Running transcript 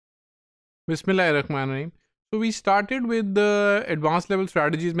बिस्मिल्लाहिर्रहमानिर्रहीम। तो we started with advance level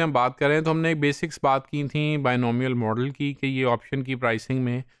strategies में हम बात कर रहे हैं, तो हमने बेसिक्स बात की थी बायनोमियल मॉडल की कि ये ऑप्शन की प्राइसिंग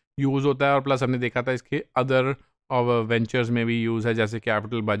में यूज़ होता है, और प्लस हमने देखा था इसके अदर वेंचर्स में भी यूज़ है, जैसे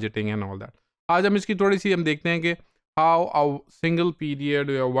capital budgeting and all that. आज हम इसकी थोड़ी सी हम देखते हैं कि हाउ अ सिंगल पीरियड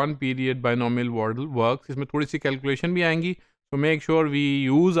या one period binomial model works. इसमें थोड़ी सी कैलकुलेशन भी आएंगी, तो make sure we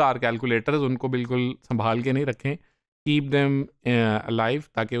use are calculators, उनको बिल्कुल संभाल के नहीं रखें, कीप देम अलाइव,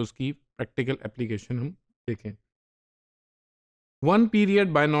 ताकि उसकी प्रैक्टिकल एप्लीकेशन हम देखें। One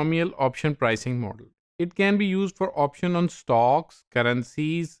period binomial option pricing model, it can be use for option on stocks,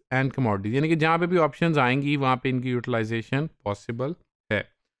 currencies and commodities, यानी कि जहाँ पे भी ऑप्शंस आएंगी वहाँ पे इनकी यूटिलाइजेशन पॉसिबल है।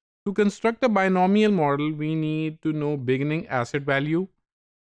 To construct a binomial model we need to know beginning asset value,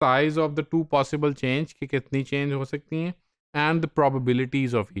 size of the two possible change कि कितनी चेंज हो सकती हैं, and the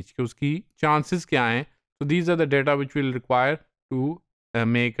probabilities of each कि उसकी चांसेस क्या हैं। So these are the data which will require to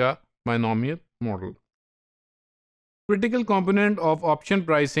make a binomial model. Critical component of option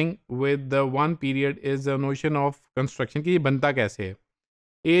pricing with the one period is the notion of construction कि ये बनता कैसे है।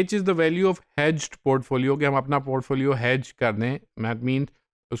 H is the value of hedged portfolio कि हम अपना portfolio hedge कर दें, that means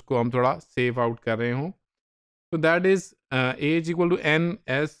उसको हम थोड़ा save out कर रहे हों। So that is H equal to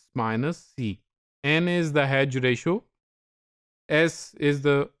NS minus C. N is the hedge ratio, S is the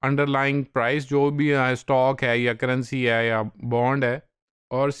underlying price, जो भी स्टॉक है या करेंसी है या बॉन्ड है,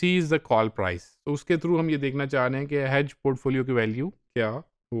 और C is the call price. तो उसके थ्रू हम ये देखना चाह रहे हैं कि हेज पोर्टफोलियो की वैल्यू क्या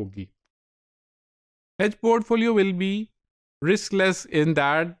होगी। Hedge portfolio will be riskless in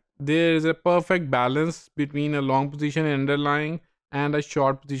that there is a perfect balance between a long position in underlying and a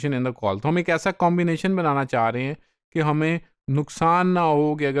short position in the call। तो हम एक ऐसा कॉम्बिनेशन बनाना चाह रहे हैं कि हमें नुकसान ना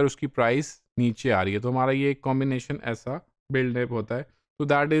हो कि अगर उसकी प्राइस नीचे आ रही है, तो हमारा ये एक कॉम्बिनेशन ऐसा बिल्डअप होता है। तो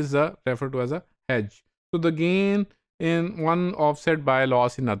that is refer to as a hedge. तो the gain in one offset by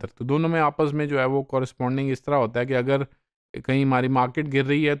loss in other, तो दोनों में आपस में जो है वो कॉरस्पॉन्डिंग इस तरह होता है कि अगर कहीं हमारी मार्केट गिर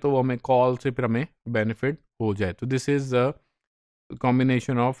रही है तो वो हमें कॉल से फिर हमें बेनिफिट हो जाए। तो this is the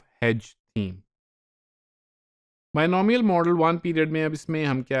combination of hedge theme। Binomial model one period में अब इसमें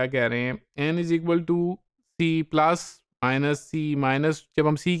हम क्या कह रहे हैं, n is equal to C plus minus C minus, जब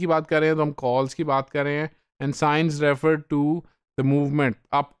हम c की बात कर रहे हैं तो हम कॉल्स की बात कर रहे हैं, and science refer to the movement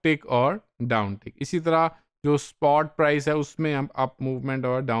up टिक और डाउन टिक। इसी तरह जो स्पॉट प्राइस है उसमें हम अप मूवमेंट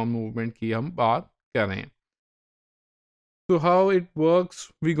और डाउन मूवमेंट की हम बात कर रहे हैं। So how it works,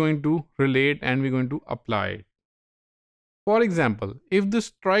 we're going to relate and we're going to apply it। For example, if the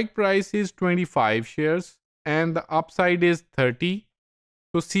strike price is 25 shares and the upside is 30,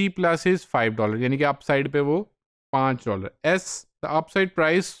 तो C plus is $5, यानी कि upside पे वो $5। S the upside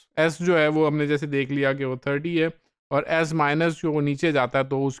price, S जो है वो हमने जैसे देख लिया कि वो 30 है, और S माइनस जो वो नीचे जाता है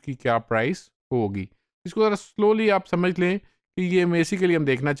तो उसकी क्या प्राइस होगी। इसको ज़रा स्लोली आप समझ लें कि ये बेसिकली हम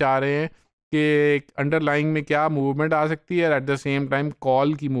देखना चाह रहे हैं कि अंडरलाइंग में क्या मूवमेंट आ सकती है, at the same time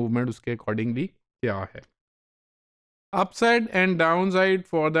call की मूवमेंट उसके अकॉर्डिंगली क्या है। Upside and downside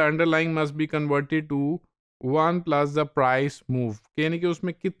for the underlying must be converted to 1 plus the price move, यानी कि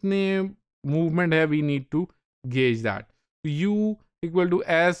उसमें कितने movement है, we need to gauge that। U equal to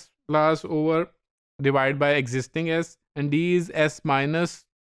S plus over divided by existing S, and D is S minus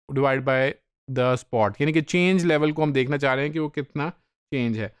divided by the spot, यानी कि change level को हम देखना चाह रहे हैं कि वो कितना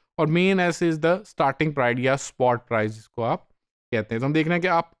change है, और main S is the starting price या spot price जिसको आप कहते हैं। तो हम देख रहे हैं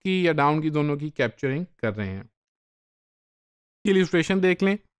कि up की या down की दोनों की capturing कर रहे हैं। इलिस्ट्रेशन देख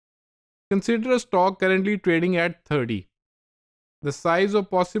लें। Consider stock currently trading at 30, the size of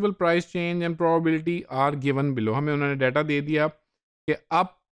possible price change and probability are given below. हमें उन्होंने डाटा दे दिया कि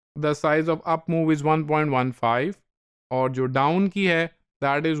up the size of up move is 1.15, और जो डाउन की है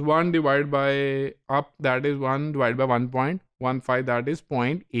that is 1 divide by up, that is 1 divide by 1.15, that is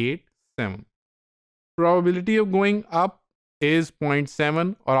 0.87। Probability of going up is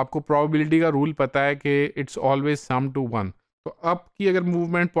 0.7, और आपको प्रोबेबिलिटी का रूल पता है कि इट्स ऑलवेज सम टू 1। तो अप की अगर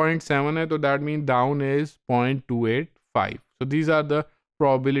मूवमेंट 0.7 है तो that mean down is 0.285। So these are the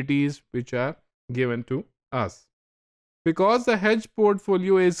probabilities which are given to us. Because the hedge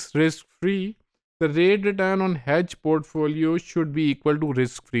portfolio is risk free, the rate return on hedge portfolio should be equal to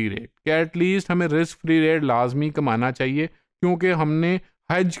risk free rate, कि at least हमें risk free rate लाजमी कमाना चाहिए, क्योंकि हमने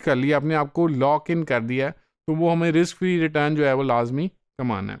hedge कर लिया, अपने आप को लॉक इन कर दिया, तो वो हमें रिस्क फ्री रिटर्न जो है वो लाजमी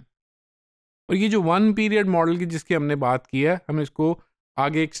कमाना है। और ये जो वन पीरियड मॉडल की जिसकी हमने बात की है, हम इसको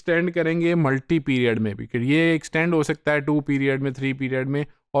आगे एक्सटेंड करेंगे मल्टी पीरियड में भी, कि ये एक्सटेंड हो सकता है 2 पीरियड में, 3 पीरियड में,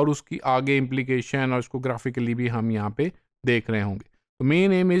 और उसकी आगे इम्प्लीकेशन और उसको ग्राफिकली भी हम यहाँ पे देख रहे होंगे। तो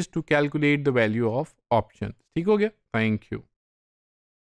main M is to calculate the value of option. ठीक हो गया, थैंक यू।